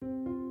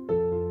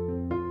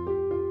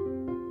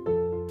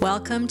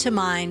Welcome to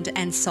Mind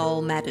and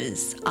Soul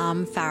Matters.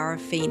 I'm Farah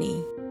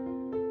Feeney.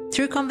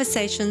 Through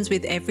conversations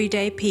with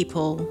everyday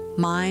people,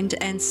 Mind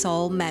and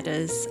Soul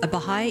Matters, a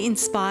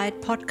Baha'i-inspired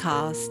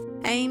podcast,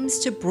 aims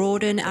to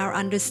broaden our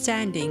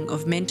understanding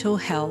of mental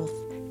health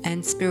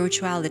and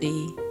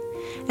spirituality,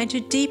 and to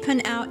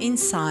deepen our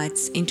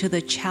insights into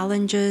the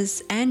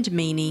challenges and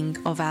meaning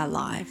of our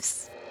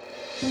lives.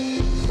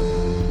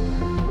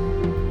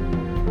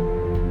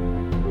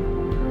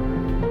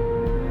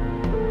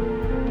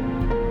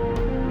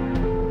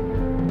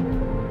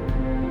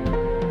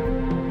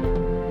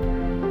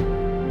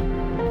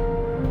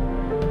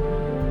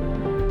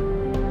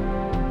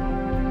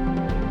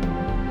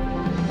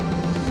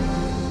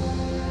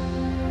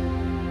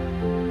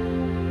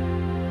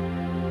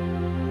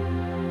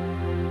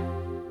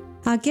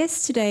 Our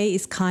guest today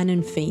is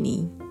Kainan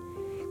Feeney.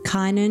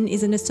 Kainan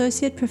is an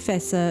associate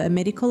professor, a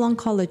medical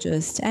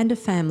oncologist, and a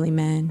family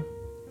man.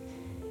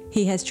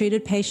 He has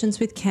treated patients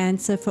with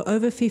cancer for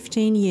over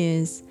 15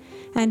 years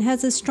and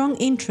has a strong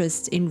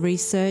interest in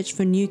research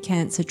for new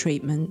cancer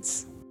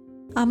treatments.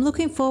 I'm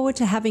looking forward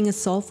to having a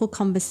soulful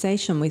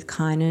conversation with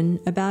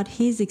Kainan about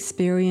his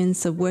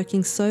experience of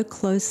working so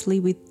closely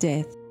with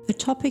death, a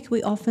topic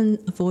we often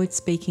avoid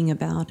speaking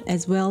about,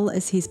 as well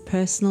as his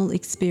personal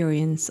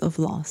experience of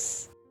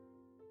loss.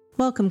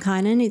 Welcome,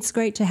 Kainan. It's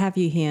great to have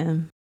you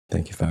here.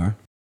 Thank you, Farah.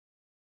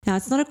 Now,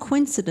 it's not a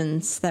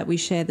coincidence that we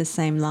share the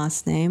same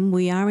last name.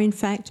 We are, in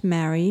fact,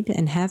 married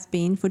and have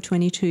been for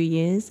 22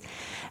 years.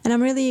 And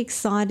I'm really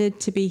excited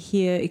to be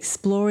here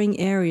exploring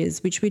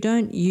areas which we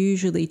don't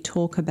usually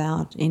talk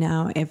about in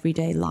our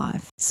everyday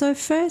life. So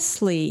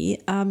firstly,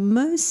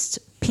 most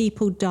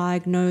people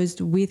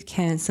diagnosed with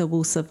cancer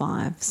will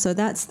survive. So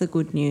that's the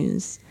good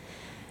news.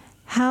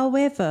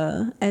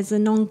 However, as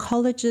an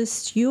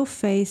oncologist, you're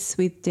faced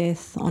with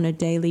death on a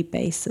daily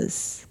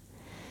basis.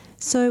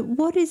 So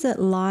what is it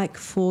like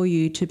for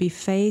you to be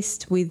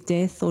faced with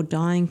death or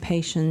dying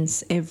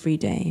patients every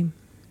day?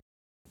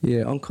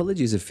 Yeah,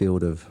 oncology is a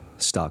field of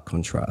stark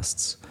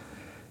contrasts.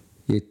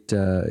 It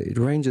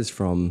ranges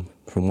from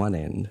one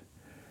end,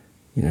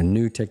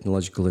 new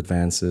technological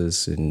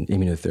advances in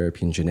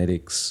immunotherapy and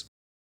genetics,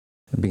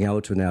 and being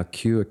able to now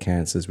cure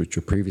cancers which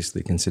were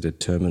previously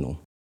considered terminal.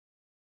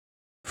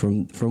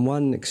 From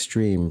one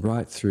extreme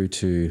right through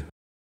to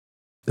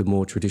the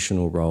more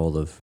traditional role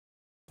of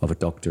a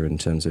doctor in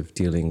terms of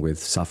dealing with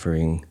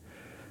suffering,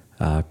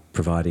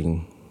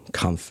 providing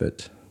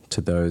comfort to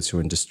those who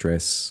are in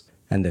distress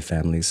and their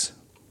families,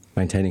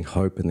 maintaining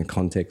hope in the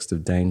context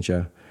of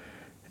danger,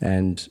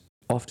 and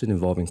often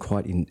involving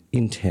quite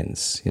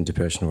intense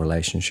interpersonal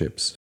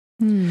relationships.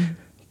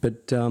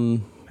 But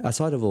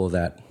outside of all of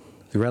that,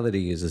 the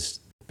reality is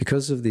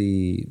because of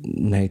the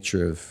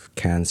nature of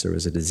cancer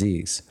as a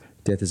disease,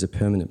 death is a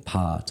permanent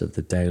part of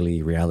the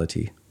daily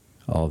reality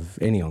of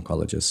any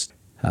oncologist.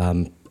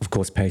 Of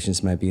course,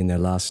 patients may be in their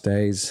last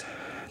days.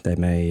 They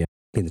may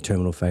be in the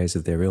terminal phase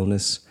of their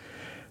illness.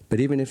 But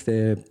even if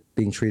they're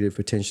being treated for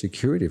potentially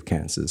curative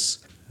cancers,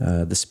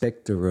 the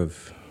spectre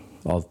of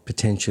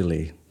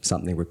potentially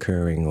something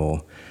recurring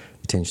or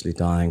potentially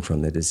dying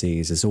from their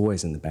disease is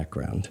always in the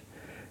background.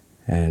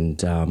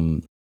 And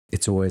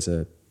it's always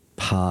a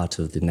part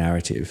of the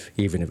narrative,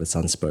 even if it's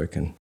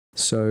unspoken.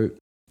 So,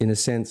 in a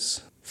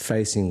sense,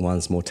 facing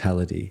one's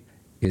mortality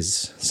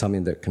is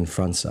something that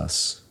confronts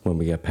us when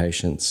we get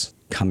patients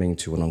coming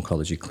to an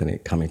oncology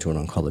clinic, coming to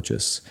an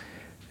oncologist.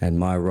 And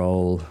my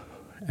role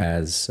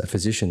as a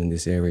physician in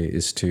this area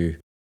is to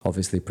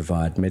obviously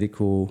provide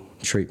medical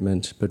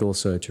treatment, but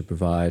also to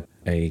provide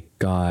a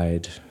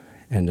guide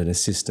and an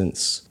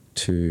assistance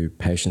to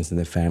patients and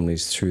their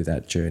families through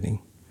that journey.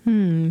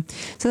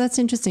 So that's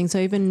interesting. So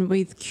even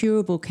with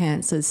curable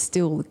cancers,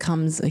 still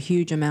comes a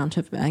huge amount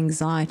of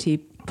anxiety,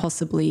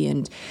 possibly,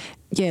 and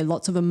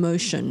lots of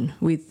emotion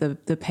with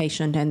the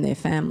patient and their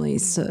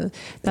families. So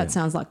that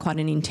sounds like quite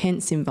an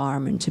intense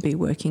environment to be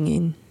working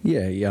in.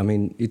 Yeah. I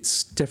mean,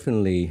 it's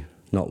definitely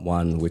not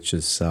one which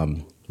is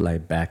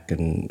laid back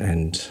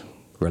and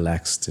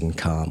relaxed and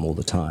calm all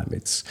the time.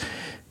 It's,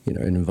 it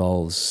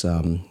involves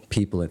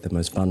people at the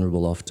most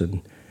vulnerable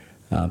often,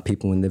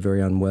 people when they're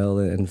very unwell,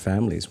 and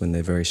families when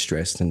they're very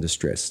stressed and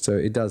distressed. So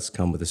it does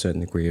come with a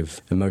certain degree of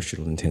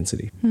emotional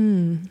intensity.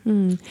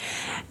 And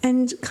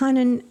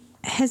Kainan,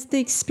 has the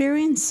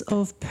experience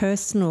of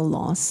personal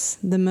loss,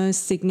 the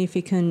most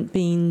significant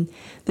being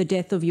the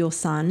death of your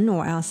son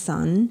or our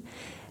son,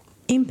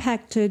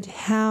 impacted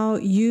how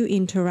you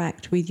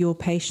interact with your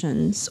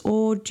patients?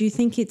 Or do you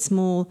think it's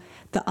more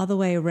the other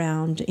way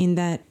around, in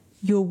that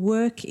your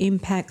work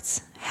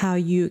impacts how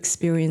you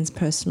experience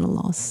personal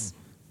loss?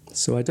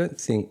 So I don't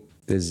think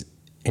there's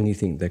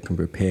anything that can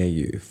prepare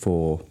you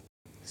for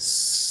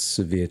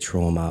severe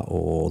trauma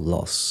or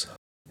loss.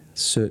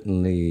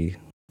 Certainly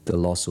the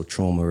loss or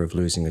trauma of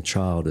losing a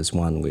child is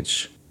one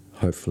which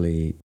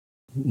hopefully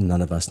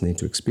none of us need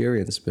to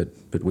experience, but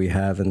we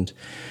have, and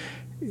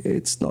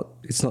it's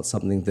not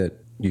something that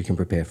you can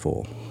prepare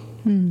for.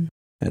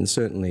 And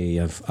certainly,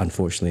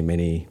 unfortunately,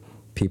 many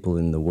people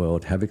in the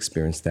world have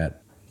experienced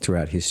that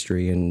throughout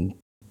history, and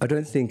I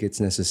don't think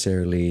it's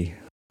necessarily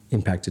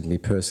impacted me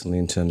personally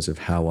in terms of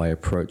how I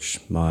approach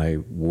my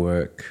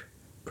work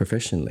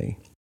professionally.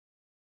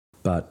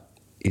 But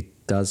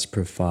it does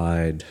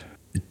provide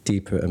a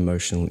deeper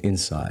emotional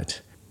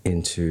insight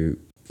into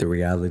the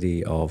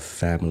reality of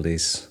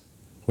families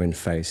when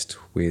faced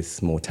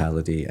with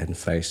mortality and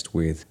faced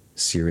with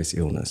serious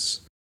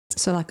illness.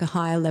 So like a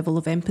higher level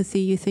of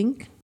empathy, you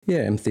think? Yeah,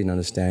 empathy and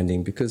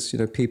understanding, because,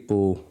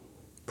 people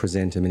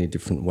present in many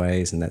different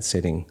ways in that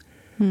setting.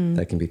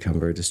 They can become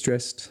very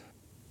distressed,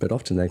 but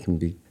often they can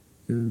be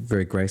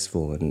very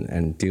graceful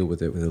and deal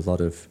with it with a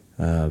lot of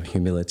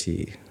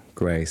humility,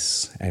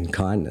 grace and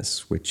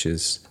kindness, which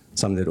is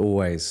something that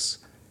always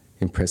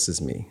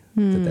impresses me,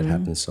 that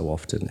happens so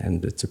often,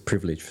 and it's a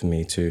privilege for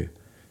me to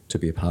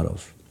be a part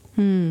of.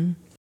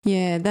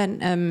 Yeah, that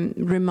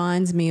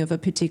reminds me of a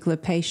particular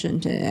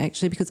patient,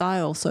 actually, because I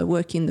also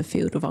work in the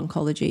field of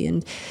oncology,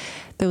 and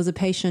there was a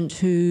patient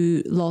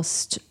who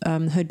lost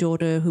her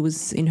daughter, who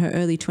was in her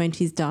early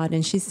 20s, died,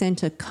 and she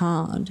sent a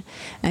card,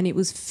 and it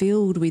was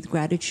filled with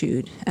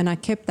gratitude. And I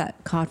kept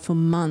that card for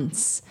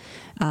months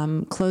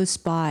close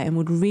by and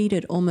would read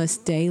it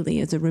almost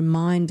daily as a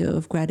reminder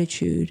of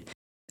gratitude.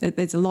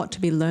 There's a lot to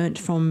be learnt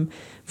from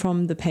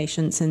the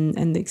patients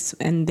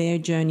and their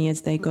journey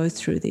as they go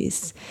through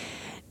this.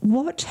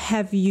 What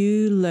have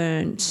you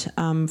learnt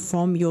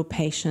from your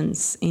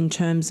patients in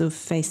terms of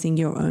facing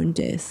your own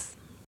death?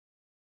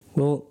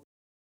 Well,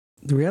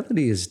 the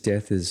reality is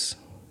death is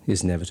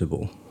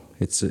inevitable.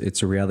 It's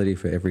a reality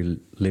for every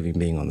living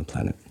being on the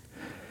planet.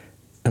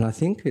 And I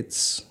think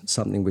it's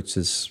something which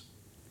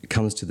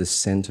comes to the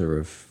centre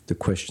of the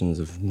questions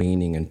of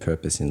meaning and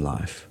purpose in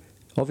life.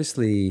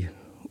 Obviously,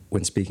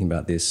 when speaking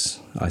about this,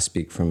 I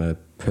speak from a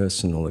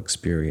personal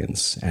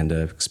experience and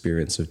an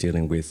experience of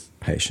dealing with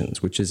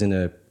patients, which is in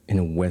a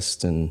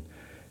Western,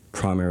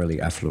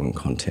 primarily affluent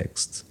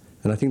context.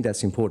 And I think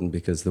that's important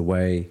because the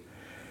way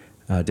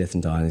death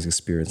and dying is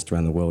experienced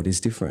around the world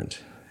is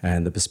different,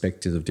 and the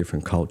perspectives of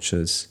different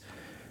cultures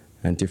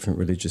and different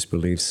religious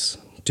beliefs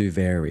do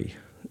vary.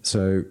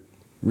 So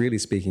really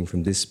speaking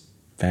from this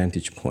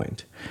vantage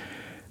point,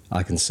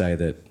 I can say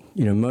that,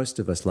 most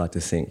of us like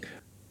to think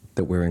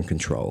that we're in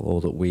control,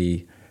 or that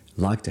we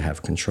like to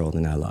have control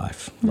in our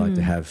life, like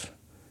to have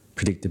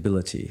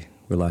predictability.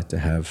 We like to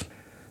have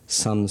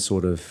some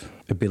sort of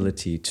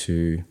ability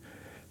to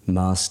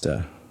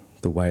master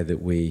the way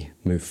that we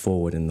move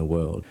forward in the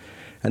world.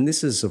 And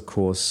this is, of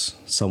course,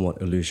 somewhat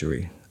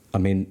illusory. I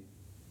mean,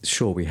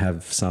 sure, we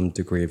have some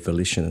degree of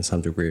volition and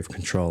some degree of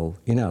control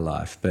in our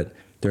life, but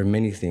there are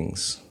many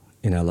things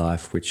in our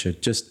life which are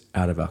just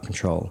out of our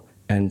control.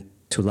 And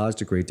to a large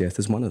degree, death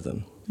is one of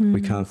them.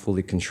 We can't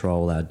fully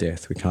control our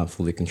death. We can't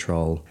fully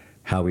control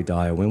how we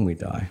die or when we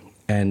die.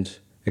 And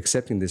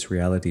accepting this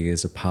reality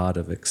is a part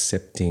of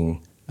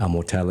accepting our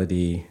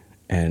mortality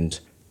and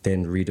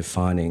then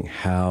redefining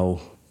how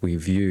we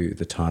view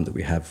the time that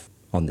we have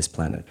on this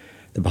planet.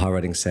 The Baha'i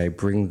writings say,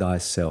 "Bring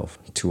thyself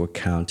to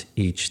account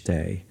each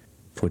day,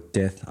 for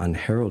death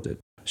unheralded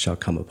shall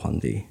come upon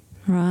thee."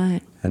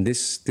 Right. And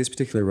this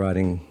particular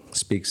writing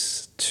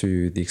speaks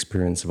to the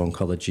experience of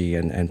oncology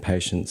and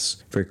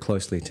patients very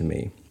closely to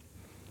me.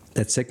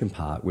 That second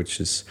part,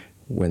 which is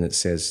when it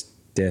says,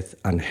 "Death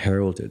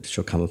unheralded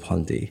shall come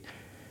upon thee,"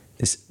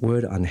 this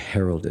word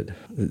unheralded,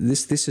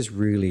 this is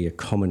really a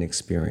common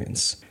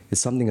experience. It's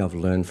something I've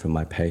learned from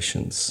my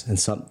patients, and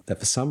that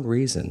for some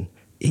reason,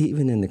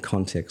 even in the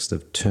context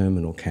of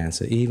terminal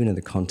cancer, even in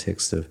the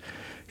context of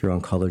your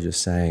oncologist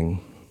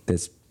saying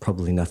there's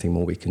probably nothing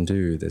more we can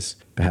do, there's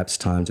perhaps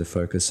time to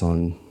focus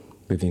on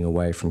moving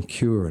away from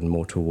cure and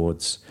more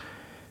towards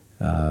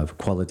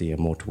quality and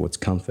more towards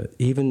comfort.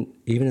 Even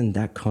in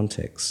that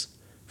context,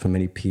 for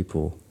many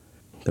people,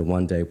 that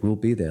one day will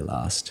be their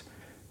last,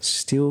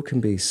 still can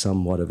be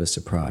somewhat of a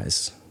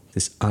surprise.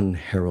 This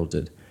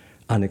unheralded,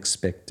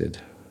 unexpected,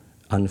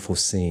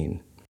 unforeseen.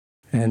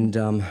 And,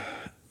 I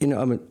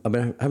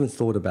haven't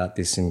thought about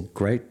this in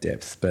great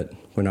depth, but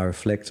when I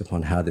reflect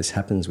upon how this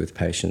happens with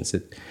patients,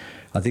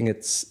 I think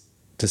it's,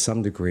 to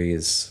some degree,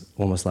 is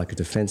almost like a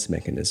defense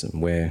mechanism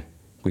where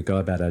we go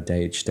about our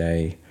day each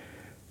day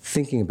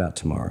thinking about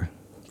tomorrow,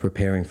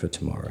 preparing for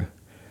tomorrow.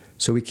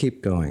 So we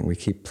keep going, we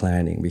keep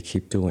planning, we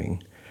keep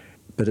doing.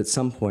 But at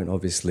some point,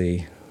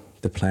 obviously,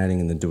 the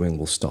planning and the doing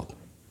will stop.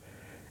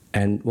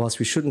 And whilst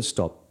we shouldn't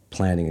stop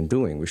planning and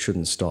doing, we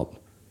shouldn't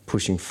stop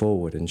pushing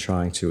forward and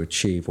trying to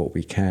achieve what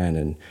we can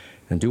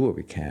and do what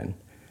we can,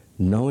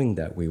 knowing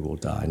that we will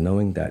die,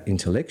 knowing that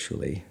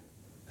intellectually,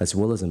 as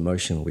well as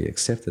emotionally, we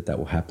accept that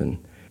will happen,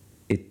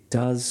 it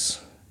does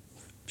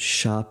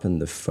sharpen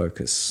the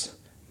focus.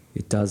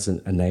 It does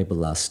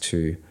enable us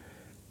to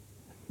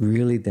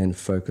really then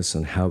focus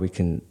on how we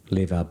can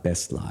live our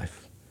best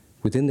life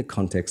within the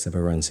context of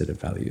our own set of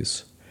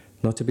values,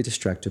 not to be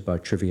distracted by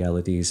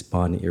trivialities,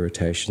 minor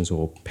irritations,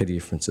 or petty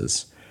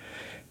differences,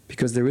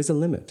 because there is a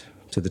limit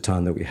to the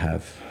time that we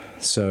have.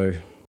 So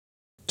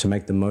to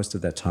make the most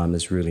of that time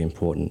is really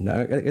important.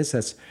 Now, I guess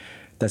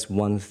that's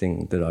one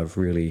thing that I've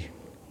really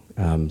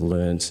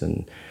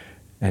learned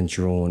and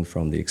drawn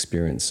from the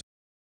experience.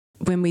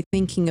 when we're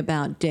thinking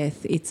about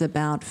death, it's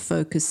about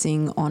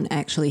focusing on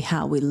actually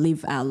how we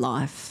live our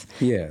life.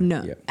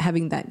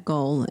 Having that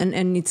goal.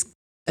 And it's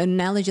an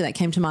analogy that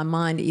came to my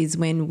mind is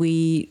when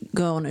we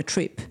go on a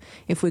trip.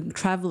 If we're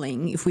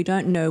traveling, if we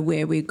don't know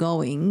where we're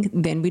going,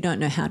 then we don't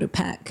know how to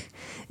pack.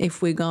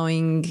 If we're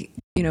going,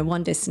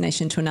 one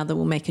destination to another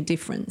will make a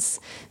difference.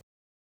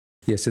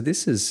 Yeah, so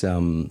this is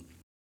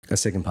a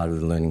second part of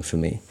the learning for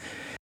me.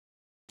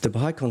 The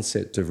Baha'i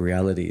concept of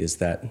reality is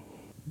that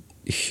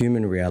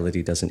human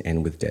reality doesn't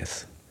end with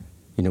death.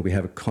 We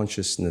have a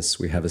consciousness,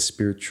 we have a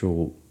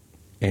spiritual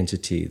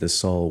entity, the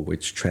soul,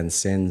 which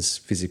transcends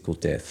physical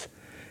death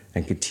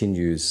and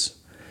continues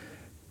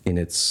in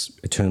its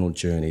eternal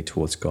journey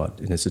towards God,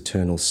 in its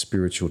eternal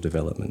spiritual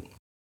development.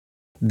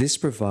 This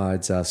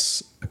provides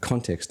us a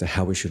context to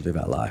how we should live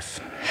our life,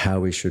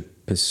 how we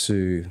should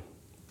pursue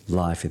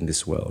life in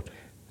this world.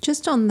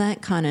 Just on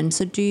that, Kanan,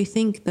 so do you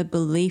think the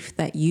belief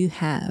that you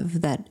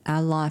have that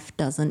our life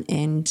doesn't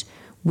end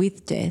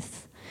with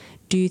death,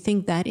 do you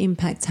think that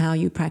impacts how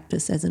you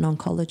practice as an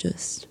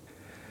oncologist?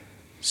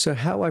 So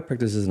how I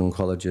practice as an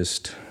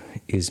oncologist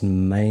is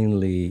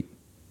mainly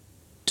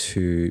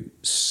to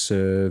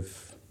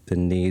serve the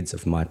needs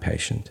of my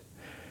patient.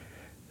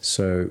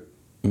 So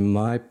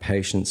my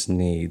patient's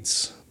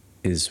needs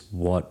is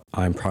what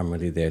I'm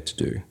primarily there to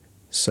do.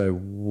 So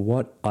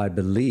what I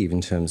believe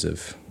in terms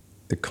of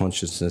the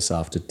consciousness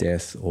after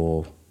death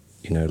or,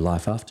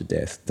 life after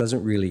death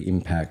doesn't really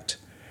impact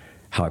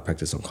how I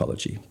practice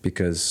oncology,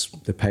 because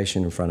the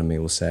patient in front of me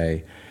will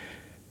say,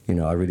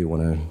 I really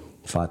want to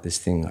fight this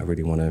thing. I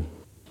really want to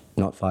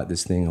not fight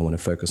this thing. I want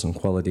to focus on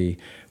quality,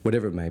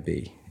 whatever it may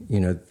be.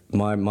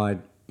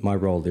 My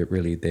role there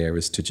really there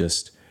is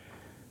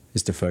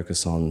to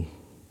focus on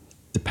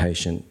the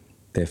patient,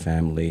 their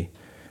family,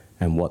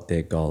 and what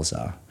their goals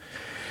are.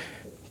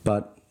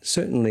 But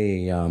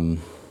certainly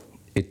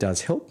it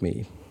does help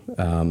me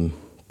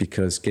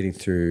because getting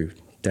through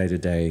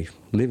day-to-day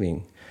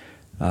living,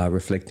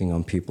 reflecting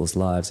on people's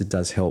lives, it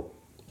does help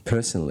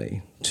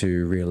personally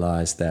to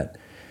realize that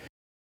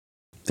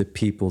the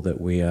people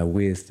that we are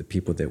with, the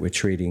people that we're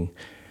treating,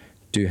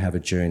 do have a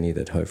journey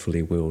that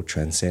hopefully will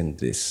transcend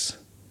this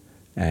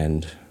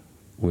and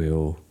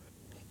will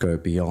go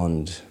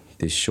beyond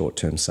this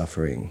short-term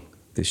suffering,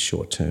 this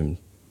short-term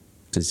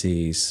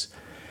disease,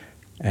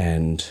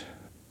 and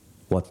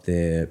what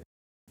they're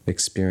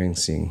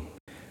experiencing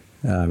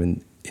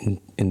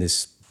in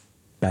this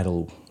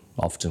battle,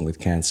 often with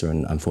cancer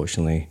and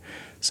unfortunately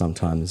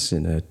sometimes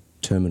in a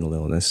terminal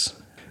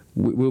illness,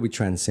 will be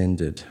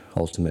transcended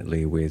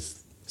ultimately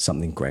with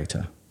something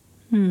greater.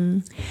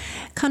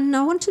 Kanan,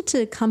 I wanted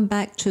to come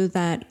back to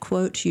that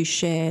quote you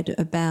shared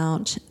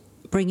about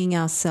bringing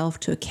ourselves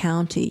to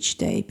account each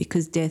day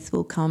because death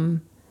will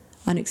come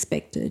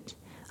unexpected,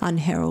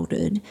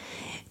 unheralded.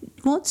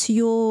 What's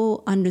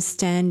your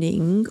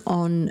understanding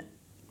on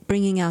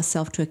bringing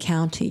ourselves to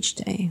account each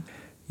day?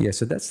 Yeah,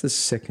 so that's the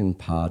second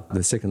part,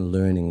 the second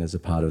learning as a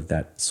part of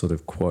that sort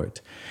of quote.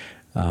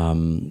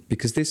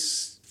 Because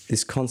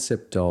this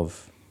concept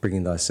of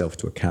bringing thyself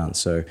to account,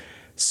 so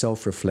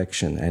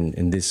self-reflection, and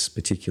in this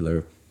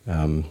particular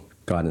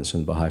guidance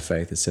from the Baha'i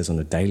Faith, it says on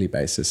a daily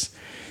basis,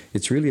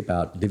 it's really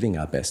about living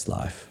our best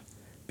life,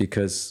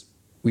 because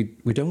we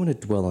don't want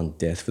to dwell on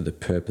death for the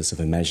purpose of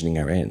imagining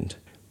our end,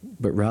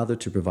 but rather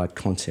to provide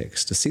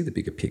context, to see the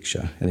bigger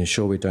picture and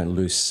ensure we don't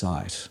lose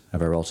sight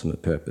of our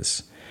ultimate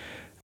purpose.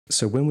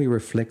 So when we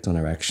reflect on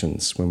our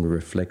actions, when we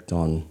reflect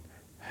on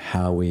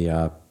how we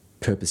are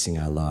purposing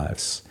our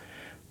lives,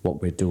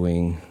 what we're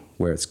doing,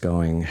 where it's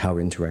going, how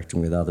we're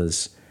interacting with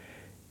others,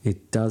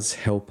 it does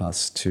help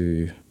us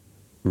to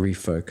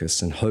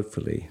refocus and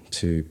hopefully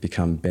to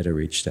become better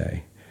each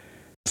day.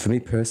 For me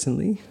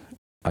personally,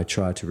 I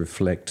try to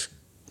reflect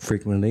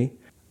frequently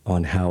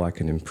on how I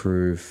can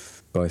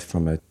improve, both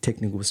from a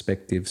technical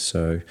perspective,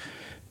 so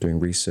doing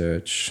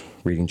research,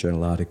 reading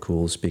journal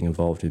articles, being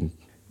involved in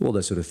all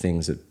those sort of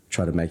things that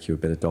try to make you a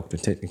better doctor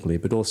technically,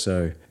 but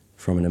also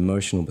from an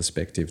emotional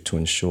perspective to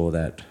ensure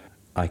that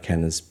I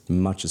can, as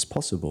much as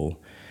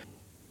possible,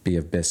 be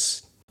of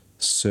best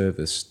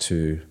service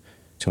to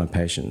my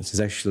patients.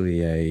 There's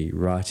actually a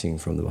writing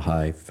from the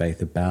Baha'i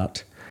Faith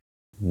about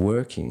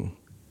working.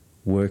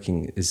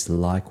 Working is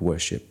like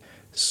worship.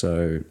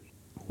 So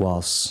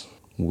whilst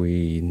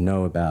we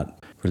know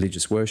about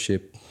religious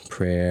worship,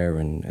 prayer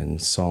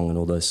and song and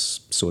all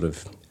those sort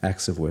of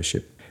acts of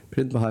worship, but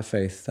in the Baha'i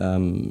Faith,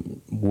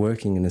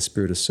 working in the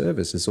spirit of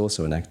service is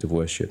also an act of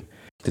worship.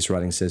 This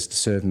writing says to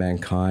serve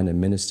mankind and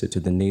minister to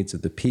the needs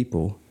of the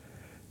people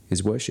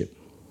is worship.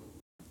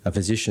 A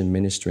physician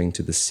ministering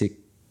to the sick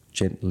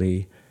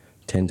gently,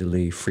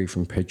 tenderly, free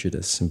from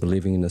prejudice and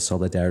believing in the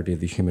solidarity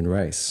of the human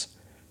race,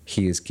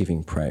 he is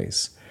giving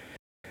praise.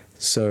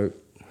 So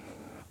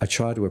I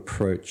try to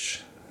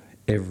approach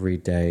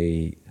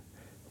everyday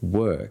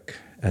work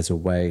as a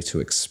way to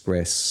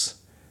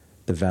express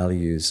the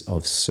values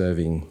of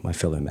serving my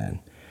fellow man.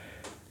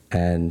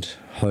 And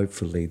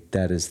hopefully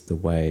that is the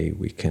way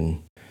we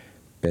can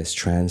best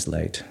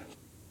translate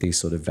these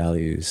sort of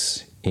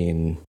values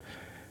in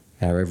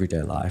our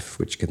everyday life,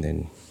 which can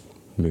then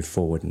move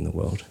forward in the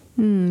world.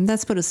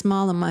 That's put a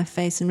smile on my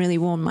face and really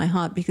warmed my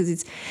heart, because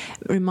it's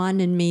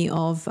reminded me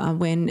of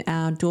when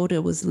our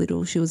daughter was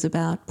little. She was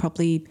about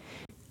probably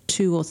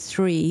 2 or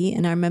 3,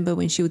 and I remember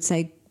when she would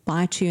say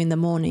bye to you in the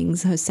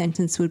mornings, her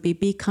sentence would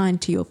be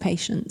kind to your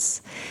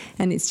patients.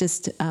 And it's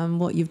just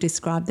what you've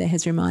described there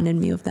has reminded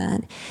me of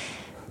that.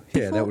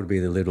 Yeah, that would be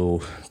the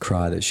little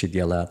cry that she'd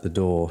yell out the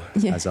door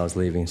as I was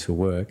leaving to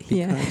work.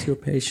 Be kind to your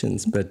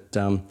patients. But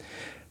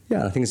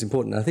I think it's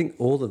important. I think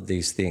all of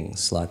these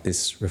things, like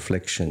this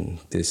reflection,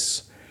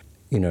 this,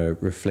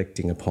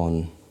 reflecting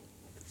upon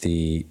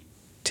the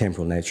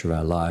temporal nature of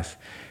our life,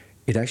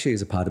 it actually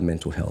is a part of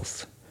mental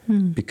health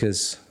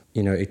because,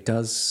 it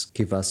does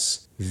give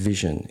us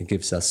vision. It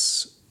gives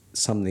us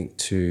something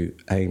to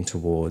aim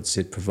towards.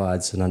 It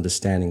provides an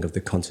understanding of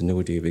the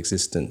continuity of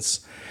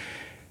existence,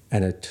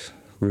 and it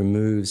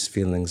removes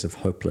feelings of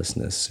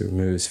hopelessness. It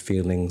removes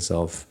feelings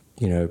of,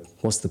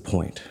 what's the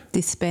point?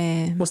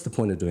 Despair. What's the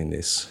point of doing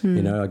this?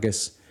 I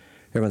guess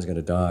everyone's going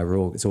to die.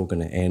 It's all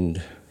going to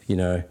end.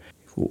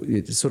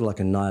 It's sort of like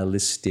a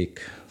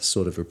nihilistic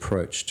sort of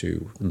approach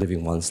to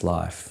living one's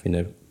life in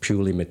a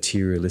purely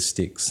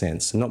materialistic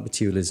sense. And not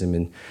materialism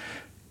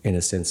in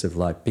a sense of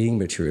like being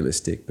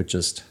materialistic, but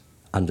just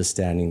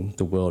understanding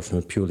the world from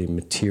a purely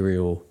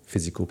material,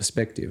 physical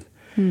perspective.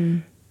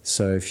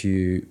 So if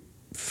you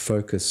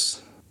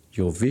focus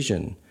your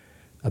vision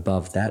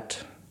above that,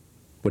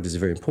 what is a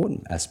very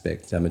important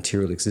aspect, our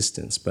material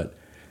existence, but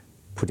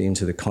put it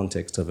into the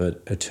context of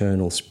an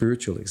eternal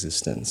spiritual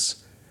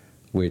existence,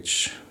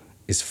 which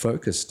is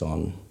focused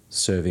on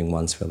serving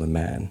one's fellow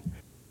man,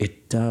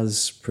 it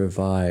does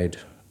provide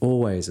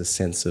always a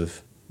sense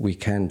of we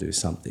can do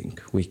something,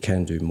 we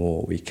can do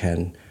more, we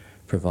can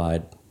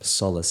provide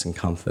solace and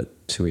comfort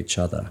to each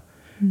other.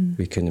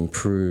 We can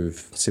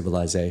improve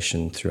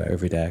civilization through our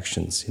everyday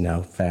actions in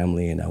our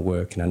family, in our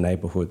work, in our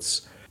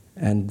neighborhoods.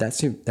 And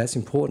that's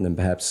important, and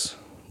perhaps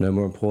no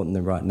more important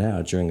than right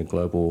now during a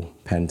global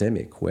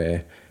pandemic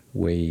where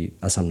we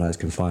are sometimes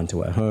confined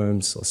to our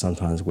homes, or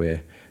sometimes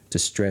we're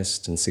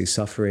distressed and see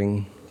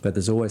suffering. But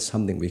there's always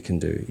something we can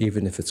do,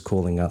 even if it's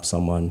calling up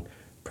someone,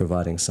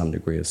 providing some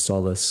degree of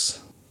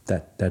solace.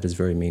 That is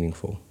very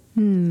meaningful.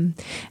 And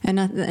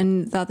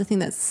the other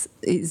thing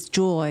is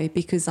joy,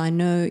 because I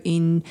know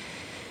in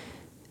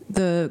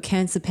the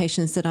cancer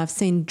patients that I've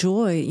seen,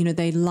 joy,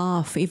 they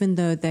laugh even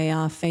though they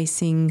are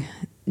facing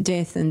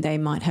death and they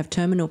might have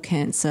terminal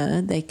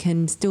cancer. They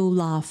can still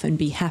laugh and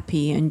be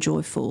happy and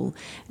joyful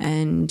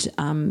and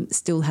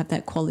still have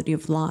that quality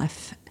of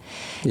life.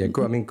 Yeah,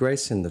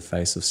 grace in the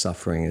face of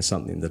suffering is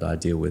something that I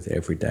deal with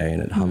every day,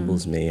 and it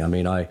humbles me.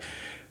 I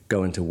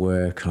go into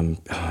work, I'm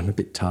a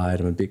bit tired,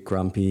 I'm a bit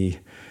grumpy,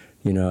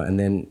 and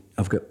then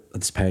I've got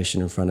this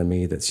patient in front of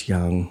me that's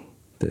young,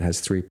 that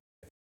has 3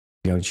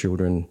 young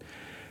children,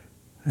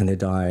 and they're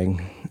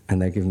dying,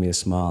 and they give me a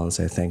smile and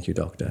say, "Thank you,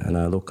 doctor." And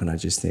I look and I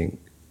just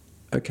think,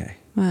 okay,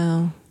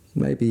 wow,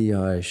 maybe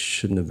I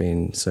shouldn't have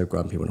been so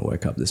grumpy when I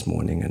woke up this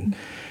morning. And,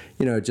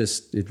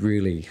 it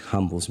really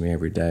humbles me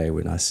every day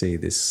when I see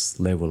this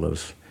level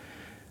of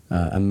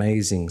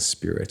amazing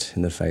spirit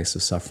in the face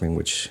of suffering,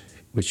 which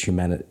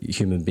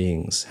human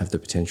beings have the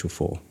potential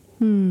for.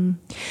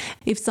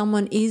 If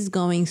someone is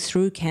going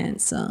through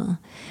cancer,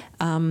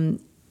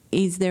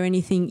 is there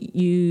anything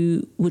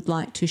you would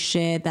like to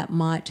share that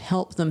might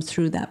help them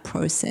through that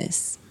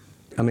process?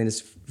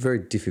 It's very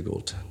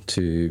difficult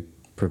to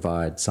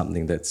provide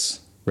something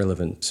that's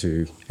relevant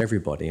to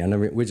everybody. And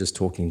we're just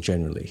talking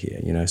generally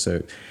here,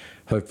 so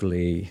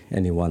hopefully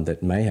anyone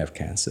that may have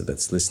cancer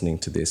that's listening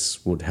to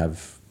this would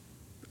have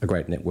a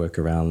great network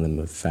around them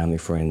of family,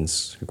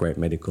 friends, a great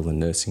medical and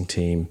nursing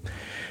team.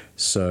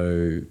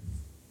 So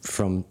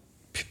from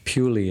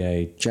purely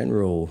a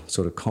general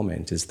sort of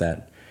comment is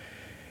that,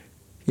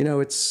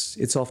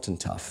 it's often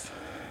tough.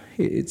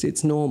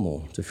 It's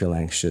normal to feel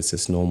anxious.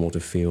 It's normal to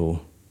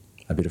feel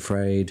a bit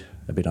afraid,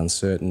 a bit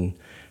uncertain,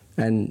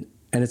 and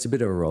it's a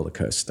bit of a roller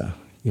coaster.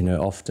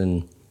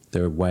 Often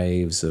there are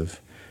waves of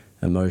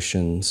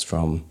emotions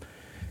from,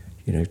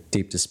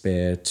 deep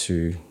despair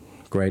to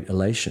great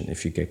elation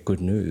if you get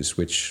good news,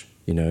 which,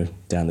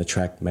 down the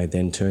track may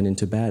then turn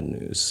into bad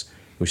news,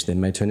 which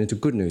then may turn into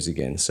good news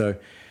again. So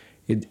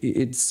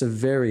it's a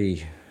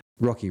very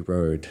rocky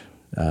road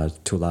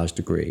to a large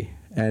degree.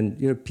 And,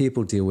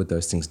 people deal with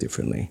those things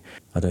differently.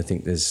 I don't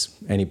think there's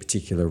any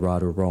particular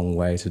right or wrong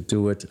way to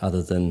do it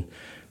other than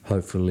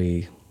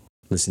hopefully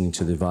listening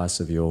to the advice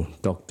of your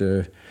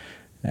doctor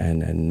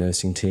and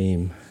nursing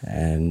team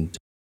and,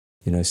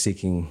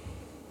 seeking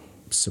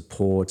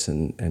support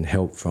and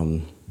help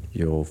from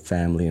your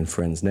family and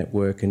friends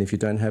network. And if you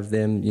don't have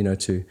them,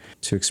 to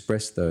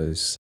express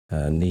those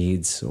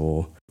needs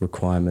or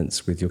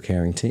requirements with your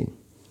caring team.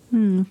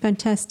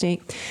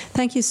 Fantastic.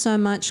 Thank you so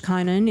much,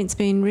 Kynan. It's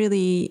been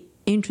really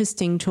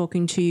interesting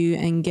talking to you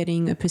and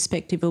getting a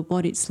perspective of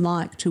what it's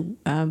like to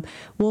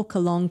walk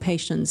along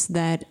patients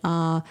that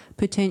are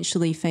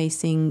potentially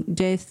facing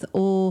death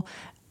or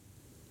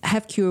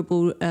have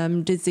curable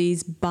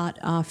disease but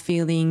are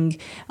feeling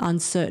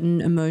uncertain,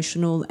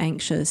 emotional,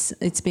 anxious.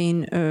 It's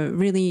been a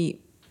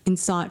really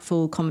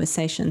insightful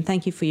conversation.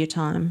 Thank you for your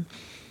time.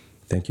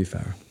 Thank you,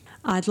 Farah.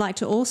 I'd like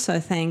to also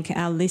thank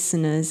our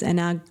listeners and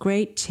our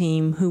great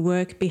team who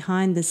work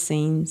behind the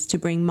scenes to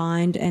bring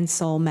Mind and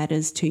Soul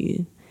Matters to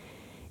you.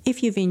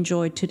 If you've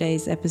enjoyed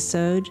today's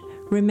episode,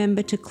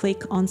 remember to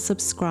click on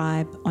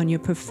subscribe on your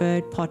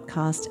preferred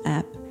podcast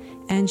app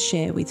and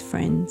share with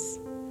friends.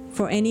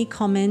 For any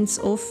comments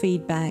or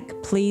feedback,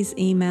 please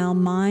email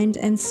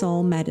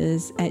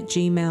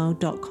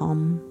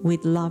mindandsoulmatters@gmail.com.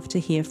 We'd love to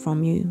hear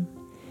from you.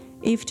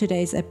 If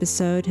today's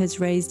episode has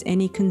raised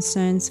any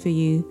concerns for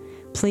you,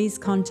 please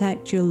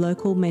contact your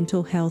local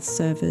mental health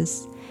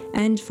service.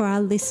 And for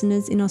our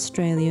listeners in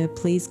Australia,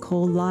 please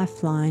call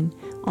Lifeline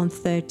on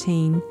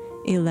 13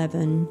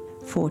 11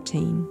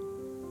 14.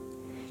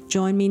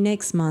 Join me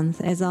next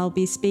month as I'll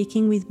be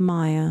speaking with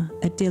Maya,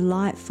 a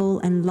delightful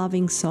and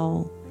loving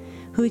soul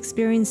who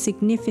experienced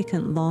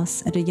significant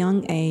loss at a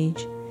young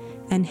age,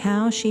 and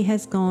how she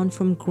has gone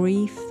from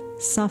grief,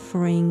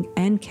 suffering,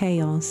 and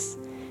chaos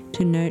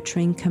to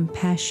nurturing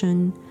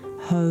compassion,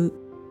 hope,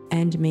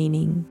 and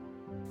meaning.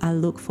 I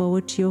look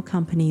forward to your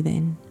company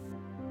then.